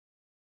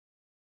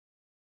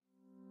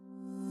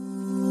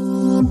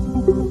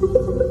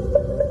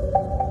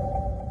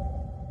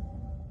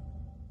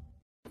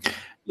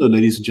Hello,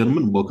 ladies and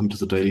gentlemen. Welcome to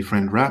the Daily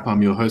Friend Wrap.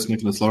 I'm your host,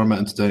 Nicholas Lorimer,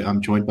 and today I'm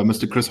joined by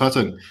Mr. Chris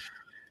Hutton.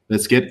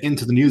 Let's get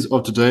into the news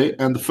of today.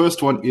 And the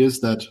first one is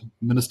that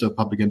Minister of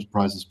Public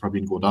Enterprises,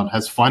 Pravin Gordhan,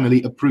 has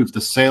finally approved the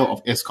sale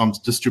of Eskom's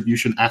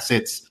distribution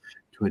assets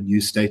to a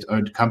new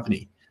state-owned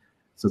company.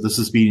 So this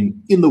has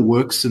been in the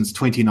works since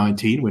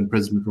 2019, when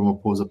President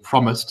Ramaphosa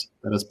promised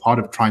that as part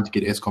of trying to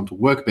get Eskom to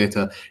work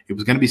better, it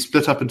was going to be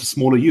split up into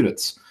smaller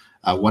units.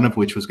 One of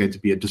which was going to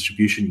be a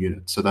distribution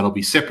unit. So that'll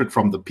be separate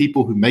from the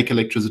people who make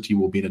electricity,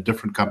 will be in a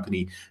different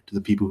company to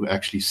the people who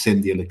actually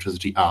send the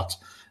electricity out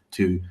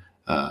to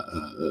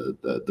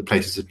the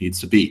places it needs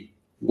to be.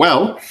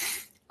 Well,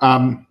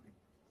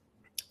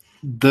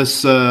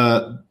 this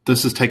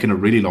has taken a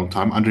really long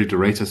time. Andre de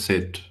Ruyter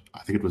said,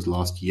 I think it was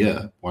last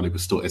year, while he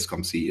was still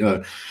Eskom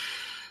CEO,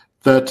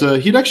 that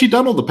he'd actually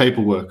done all the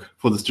paperwork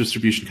for this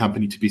distribution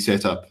company to be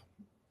set up.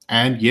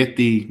 And yet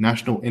the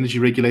National Energy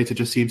Regulator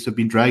just seems to have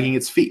been dragging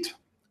its feet.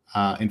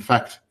 In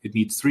fact, it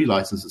needs 3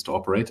 licenses to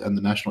operate, and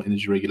the National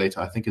Energy Regulator,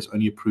 I think, has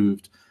only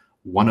approved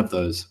one of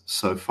those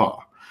so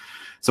far.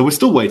 So we're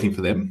still waiting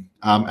for them.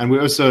 And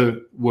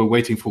we're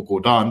waiting for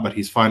Gordhan, but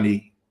he's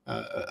finally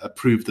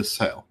approved the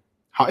sale.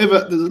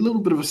 However, there's a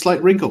little bit of a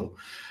slight wrinkle,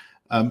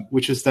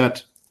 which is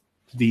that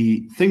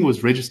the thing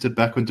was registered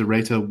back when de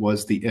Ruyter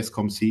was the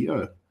Eskom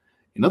CEO.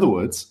 In other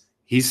words,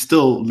 he's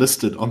still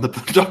listed on the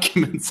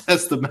documents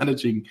as the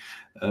managing,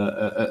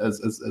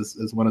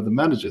 as one of the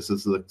managers,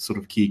 as the sort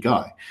of key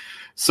guy.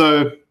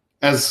 So,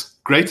 as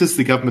great as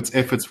the government's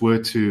efforts were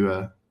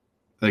to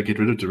get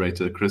rid of de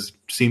Ruyter, Chris,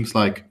 seems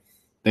like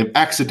they've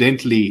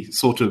accidentally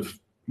sort of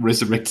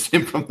resurrected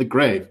him from the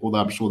grave. Although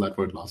I'm sure that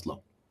won't last long.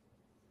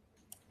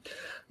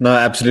 No,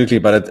 absolutely,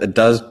 but it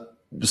does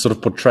sort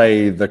of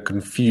portray the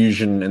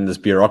confusion in this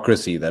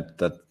bureaucracy that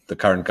the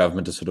current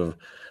government is sort of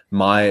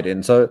mired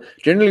in. So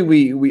generally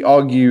we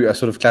argue as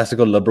sort of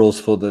classical liberals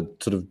for the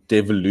sort of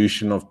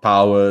devolution of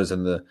powers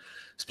and the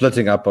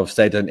splitting up of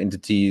state-owned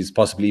entities,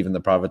 possibly even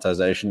the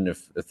privatization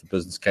if the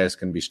business case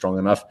can be strong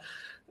enough.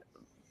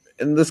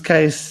 In this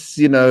case,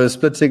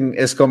 splitting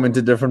Eskom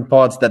into different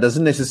parts, that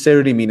doesn't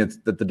necessarily mean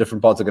that the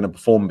different parts are going to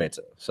perform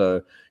better.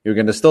 So you're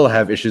going to still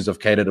have issues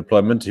of cadre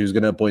deployment, who's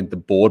going to appoint the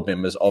board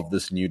members of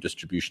this new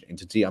distribution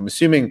entity. I'm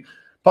assuming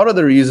part of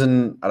the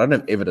reason, I don't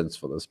have evidence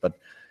for this, but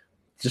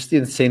just the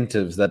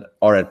incentives that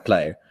are at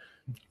play.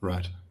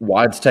 Right.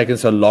 Why it's taken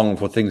so long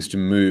for things to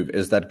move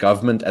is that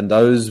government and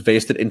those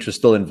vested interests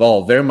still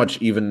involved, very much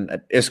even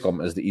at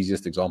Eskom as the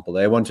easiest example.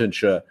 They want to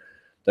ensure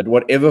that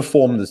whatever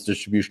form this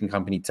distribution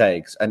company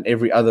takes and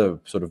every other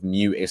sort of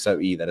new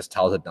SOE that is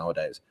touted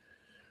nowadays,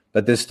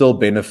 that they still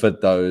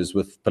benefit those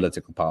with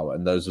political power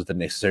and those with the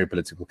necessary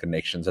political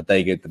connections, that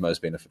they get the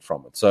most benefit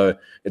from it. So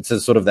it's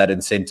a sort of that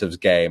incentives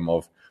game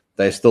of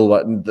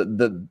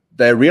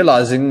they're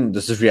realizing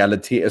this is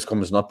reality.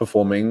 Eskom is not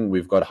performing.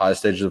 We've got high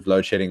stages of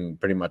load shedding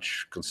pretty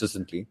much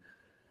consistently,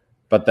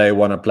 but they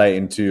want to play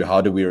into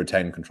how do we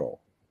retain control.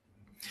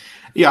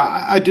 Yeah,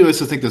 I do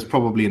also think there's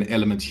probably an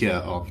element here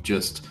of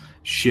just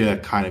sheer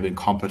kind of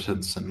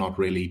incompetence and not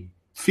really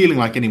feeling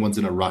like anyone's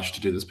in a rush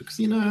to do this because,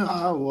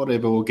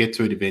 whatever, we'll get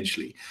to it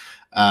eventually.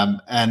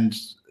 And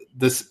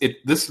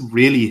this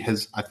really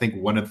has, I think,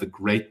 one of the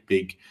great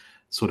big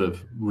sort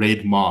of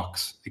red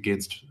marks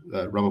against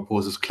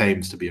Ramaphosa's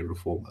claims to be a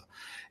reformer,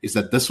 is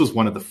that this was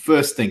one of the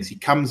first things. He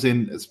comes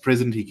in as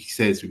president, he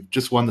says, we've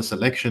just won this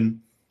election,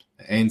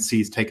 the ANC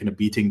has taken a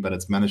beating, but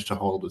it's managed to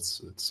hold,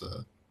 it's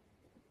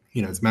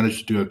managed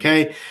to do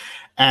okay,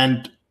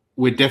 and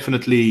we're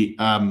definitely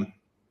going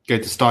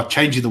to start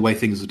changing the way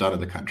things are done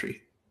in the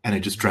country. And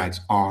it just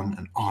drags on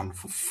and on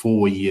for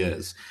 4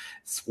 years.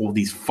 It's all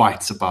these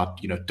fights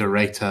about, de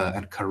Ruyter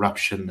and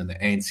corruption, and the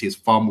ANC is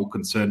far more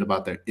concerned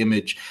about their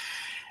image.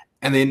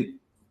 And then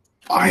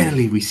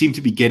finally, we seem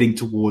to be getting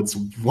towards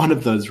one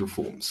of those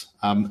reforms.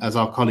 As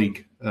our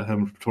colleague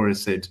Herman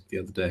Pretorius said the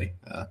other day,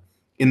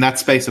 in that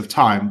space of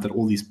time that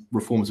all these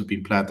reforms have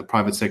been planned, the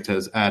private sector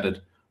has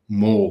added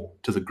more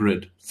to the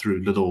grid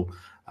through little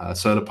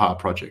solar power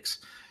projects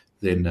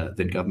than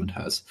government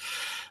has.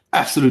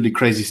 Absolutely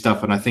crazy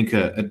stuff, and I think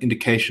an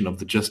indication of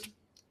the just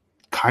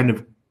kind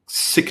of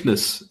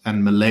sickness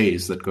and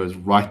malaise that goes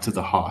right to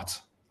the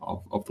heart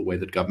of the way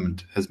that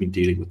government has been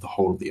dealing with the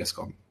whole of the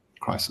Eskom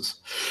crisis.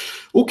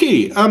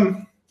 Okay,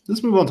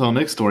 let's move on to our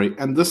next story,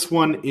 and this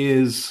one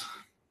is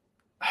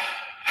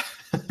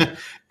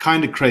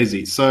kind of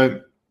crazy.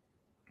 So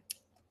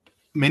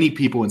many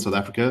people in South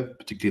Africa,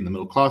 particularly in the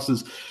middle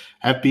classes,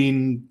 have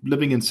been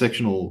living in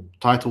sectional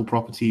title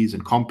properties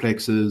and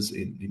complexes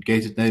in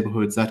gated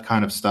neighborhoods, that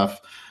kind of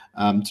stuff,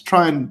 to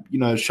try and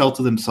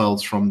shelter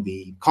themselves from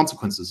the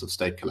consequences of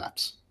state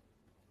collapse.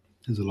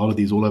 There's a lot of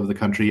these all over the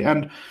country,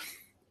 and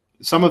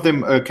some of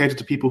them are catered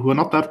to people who are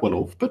not that well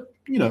off, but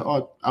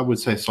I would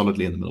say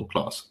solidly in the middle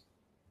class.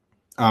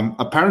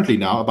 Apparently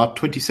now, about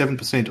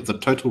 27% of the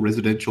total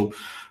residential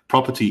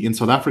property in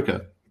South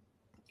Africa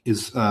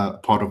is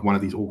part of one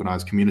of these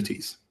organized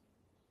communities.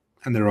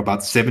 And there are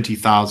about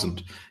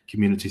 70,000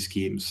 community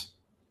schemes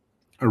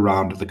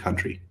around the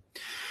country.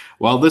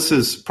 Well, this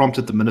has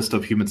prompted the Minister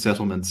of Human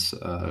Settlements,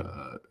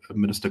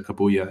 Minister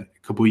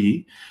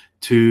Kabuyi,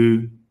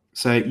 to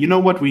say, you know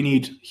what we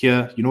need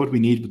here? You know what we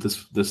need with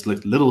this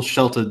little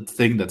sheltered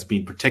thing that's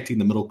been protecting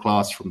the middle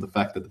class from the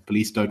fact that the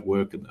police don't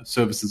work and the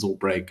services all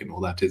break and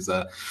all that is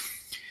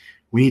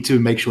we need to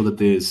make sure that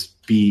there's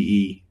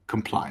BEE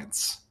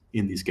compliance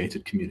in these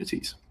gated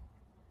communities.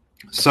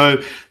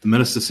 So the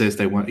minister says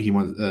they want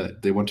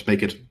to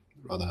make it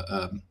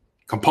rather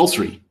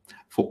compulsory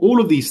for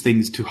all of these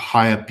things to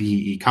hire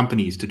BEE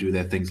companies to do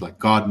their things like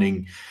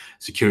gardening,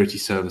 security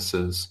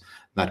services,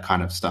 that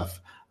kind of stuff.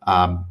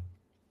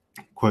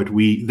 Quote,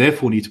 we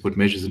therefore need to put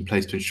measures in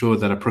place to ensure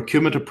that a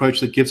procurement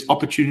approach that gives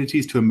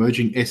opportunities to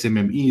emerging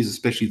SMMEs,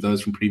 especially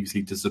those from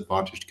previously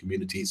disadvantaged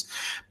communities,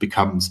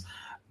 becomes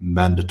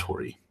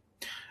mandatory.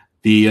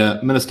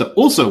 The minister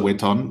also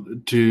went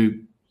on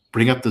to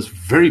bring up this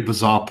very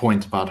bizarre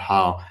point about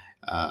how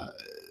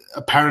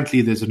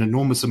apparently there's an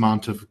enormous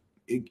amount of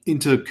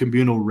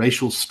intercommunal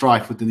racial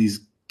strife within these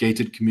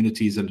gated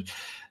communities, and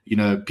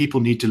people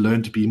need to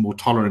learn to be more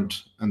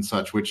tolerant and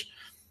such, which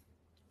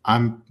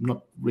I'm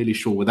not really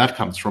sure where that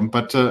comes from.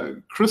 But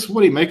Chris,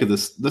 what do you make of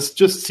this? This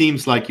just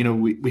seems like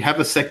we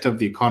have a sector of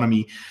the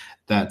economy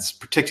that's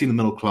protecting the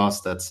middle class,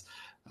 that's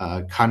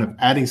kind of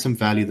adding some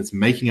value, that's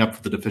making up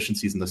for the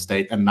deficiencies in the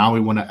state, and now we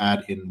want to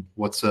add in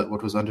what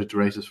was under De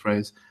Ruyter's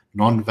phrase,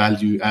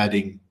 non-value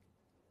adding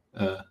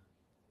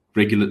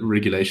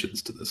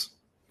regulations to this.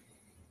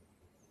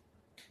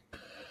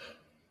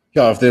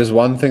 Yeah, if there's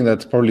one thing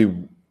that's probably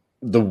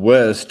the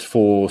worst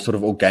for sort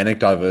of organic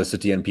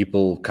diversity and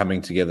people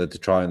coming together to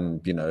try and,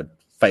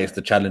 face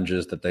the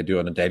challenges that they do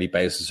on a daily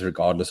basis,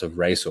 regardless of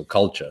race or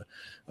culture.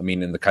 I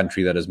mean, in the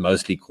country that is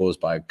mostly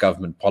caused by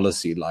government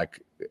policy, like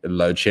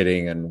load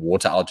shedding and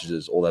water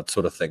outages, all that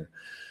sort of thing,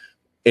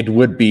 it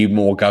would be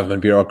more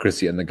government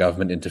bureaucracy and the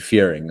government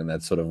interfering in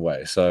that sort of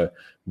way. So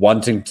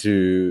wanting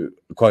to,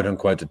 quote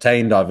unquote,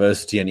 attain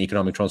diversity and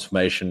economic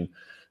transformation,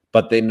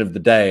 but at the end of the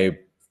day,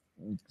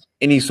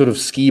 any sort of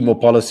scheme or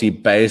policy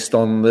based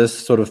on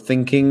this sort of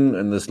thinking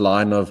and this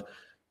line of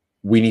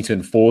we need to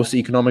enforce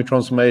economic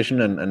transformation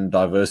and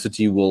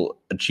diversity will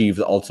achieve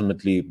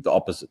ultimately the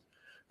opposite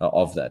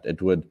of that.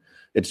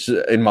 It's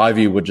in my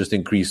view, would just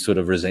increase sort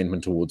of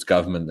resentment towards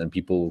government and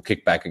people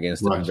kick back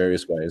against it in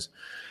various ways.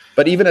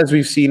 But even as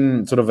we've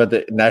seen sort of at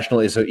the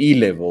national SOE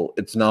level,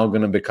 it's now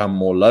going to become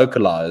more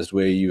localized,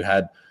 where you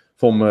had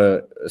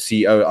former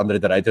CEO Andre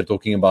de Ruyter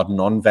talking about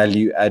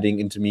non-value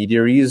adding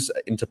intermediaries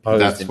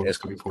interposed in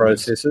Eskom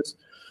processes.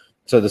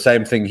 So the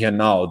same thing here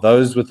now.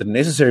 Those with the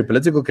necessary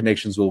political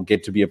connections will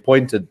get to be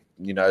appointed,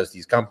 as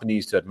these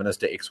companies to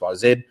administer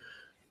XYZ.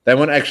 They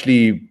won't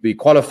actually be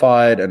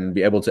qualified and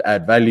be able to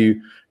add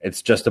value.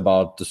 It's just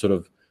about the sort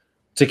of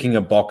ticking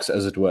a box,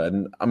 as it were.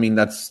 And I mean,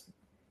 that's,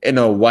 in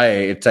a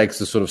way, it takes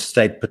the sort of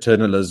state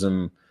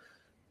paternalism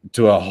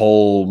to a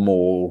whole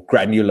more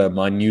granular,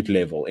 minute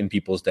level in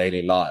people's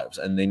daily lives.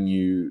 And then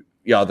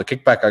the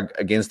kickback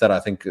against that,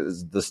 I think,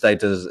 the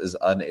state is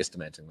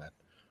underestimating that.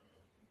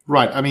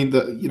 Right. I mean,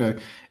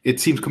 it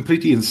seems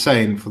completely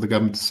insane for the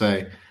government to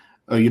say,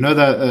 "Oh,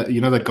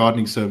 that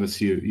gardening service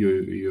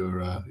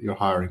you're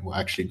hiring." Well,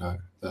 actually, no.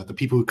 The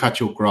people who cut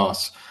your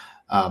grass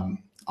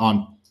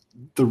aren't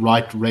the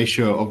right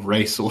ratio of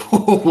race or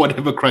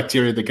whatever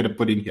criteria they're going to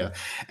put in here.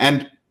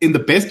 And in the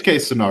best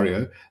case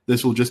scenario,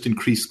 this will just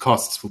increase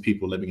costs for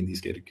people living in these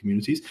gated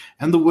communities.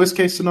 And the worst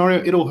case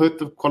scenario, it'll hurt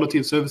the quality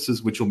of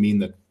services, which will mean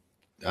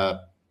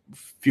that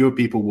fewer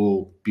people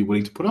will be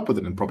willing to put up with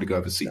it and probably go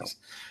overseas,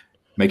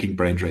 making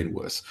brain drain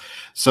worse.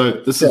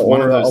 So this is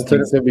one of those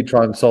alternatively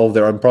try and solve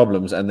their own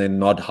problems and then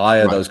not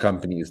hire those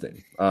companies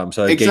then.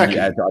 So again, you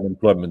add to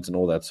unemployment and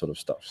all that sort of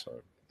stuff.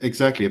 So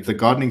exactly. If the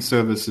gardening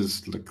service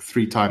is like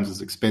 3 times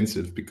as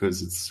expensive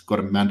because it's got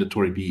a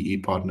mandatory BEE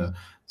partner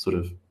sort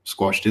of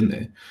squashed in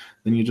there,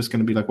 then you're just going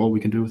to be like, well, we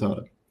can do without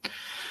it.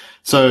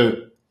 So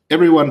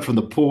everyone from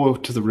the poor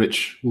to the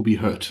rich will be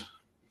hurt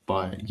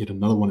by yet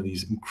another one of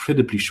these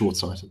incredibly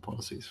short-sighted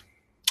policies.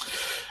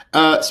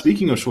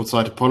 Speaking of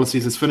short-sighted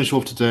policies, let's finish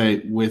off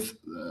today with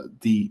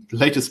the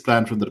latest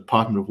plan from the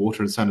Department of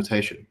Water and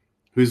Sanitation,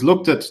 who's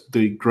looked at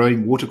the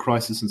growing water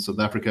crisis in South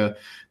Africa,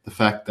 the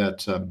fact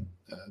that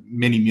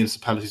many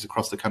municipalities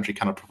across the country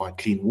cannot provide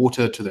clean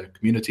water to their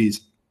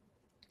communities,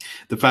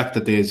 the fact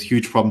that there's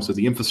huge problems with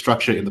the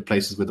infrastructure in the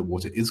places where the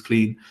water is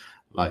clean,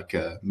 like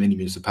many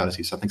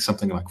municipalities. I think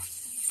something like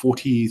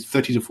 30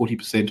 to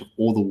 40% of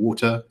all the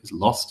water is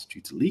lost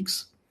due to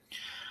leaks.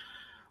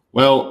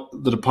 Well,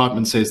 the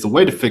department says the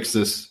way to fix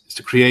this is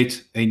to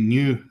create a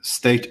new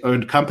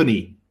state-owned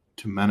company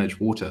to manage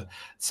water.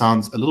 It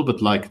sounds a little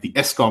bit like the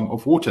Eskom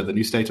of water. The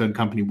new state-owned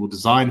company will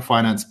design,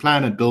 finance,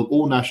 plan, and build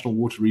all national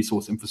water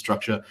resource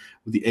infrastructure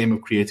with the aim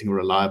of creating a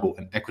reliable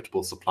and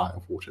equitable supply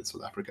of water in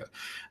South Africa.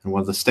 And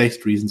one of the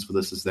stated reasons for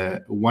this is they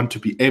want to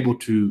be able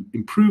to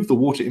improve the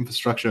water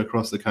infrastructure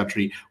across the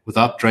country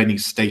without draining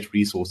state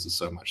resources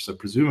so much. So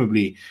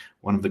presumably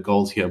one of the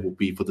goals here will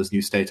be for this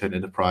new state-owned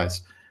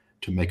enterprise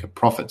to make a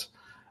profit.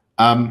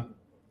 I'm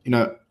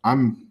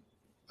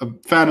a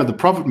fan of the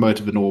profit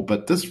motive and all,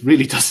 but this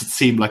really doesn't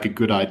seem like a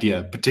good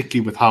idea,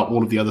 particularly with how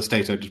all of the other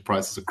state-owned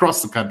enterprises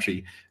across the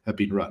country have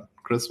been run.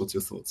 Chris, what's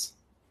your thoughts?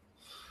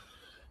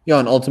 Yeah,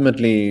 and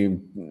ultimately,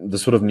 the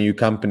sort of new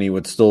company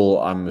would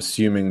still, I'm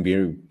assuming,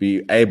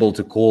 be able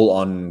to call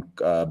on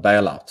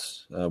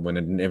bailouts when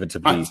it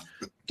inevitably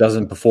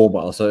doesn't perform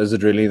well. So is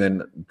it really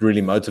then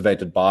really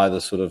motivated by the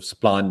sort of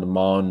supply and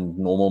demand,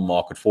 normal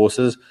market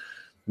forces?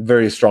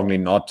 Very strongly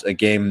not.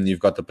 Again, you've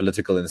got the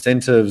political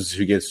incentives,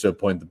 who gets to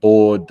appoint the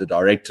board, the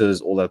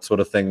directors, all that sort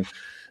of thing.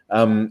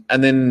 And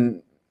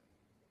then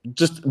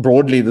just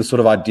broadly, the sort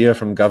of idea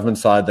from government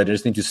side that you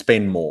just need to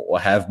spend more or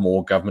have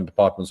more government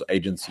departments or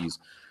agencies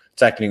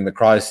tackling the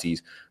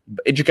crises.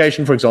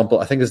 Education, for example,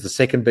 I think is the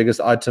second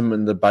biggest item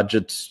in the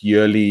budget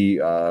yearly,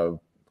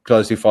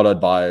 closely followed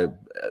by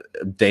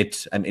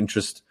debt and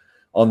interest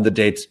on the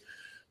debt,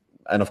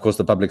 and of course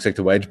the public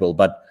sector wage bill.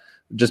 But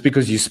just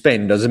because you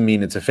spend doesn't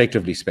mean it's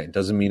effectively spent,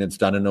 doesn't mean it's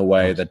done in a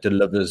way that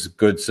delivers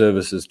good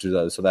services to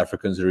those South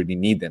Africans who really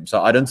need them.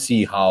 So I don't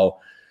see how,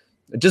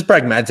 just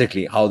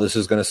pragmatically, how this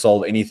is going to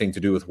solve anything to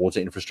do with water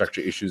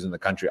infrastructure issues in the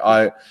country.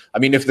 I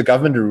mean, if the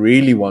government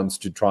really wants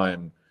to try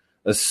and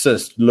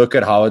assist, look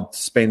at how it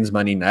spends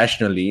money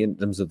nationally in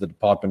terms of the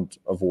Department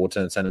of Water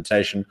and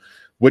Sanitation.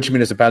 Which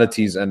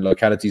municipalities and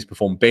localities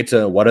perform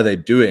better? What are they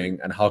doing?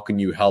 And how can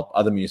you help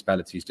other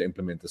municipalities to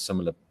implement the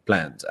similar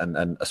plans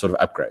and sort of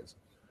upgrades?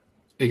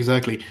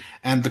 Exactly.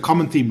 And the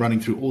common theme running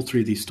through all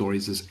three of these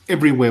stories is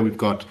everywhere we've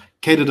got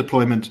cater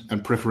deployment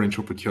and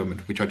preferential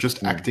procurement, which are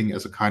just acting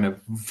as a kind of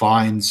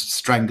vines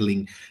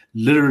strangling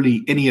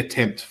literally any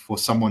attempt for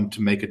someone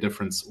to make a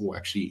difference or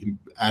actually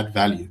add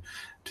value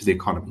to the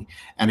economy.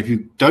 And if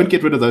you don't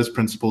get rid of those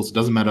principles, it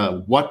doesn't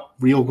matter what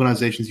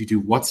reorganizations you do,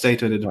 what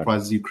state-owned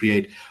enterprises you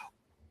create,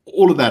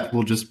 all of that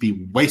will just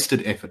be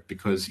wasted effort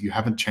because you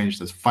haven't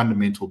changed those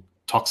fundamental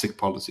toxic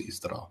policies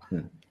that are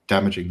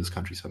damaging this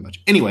country so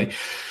much. Anyway,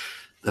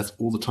 that's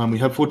all the time we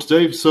have for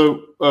today.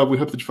 So we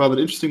hope that you found that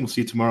interesting. We'll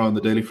see you tomorrow on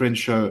the Daily Friends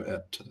show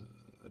at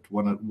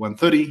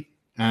 1:30.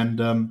 And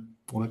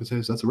all I can say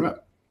is that's a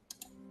wrap.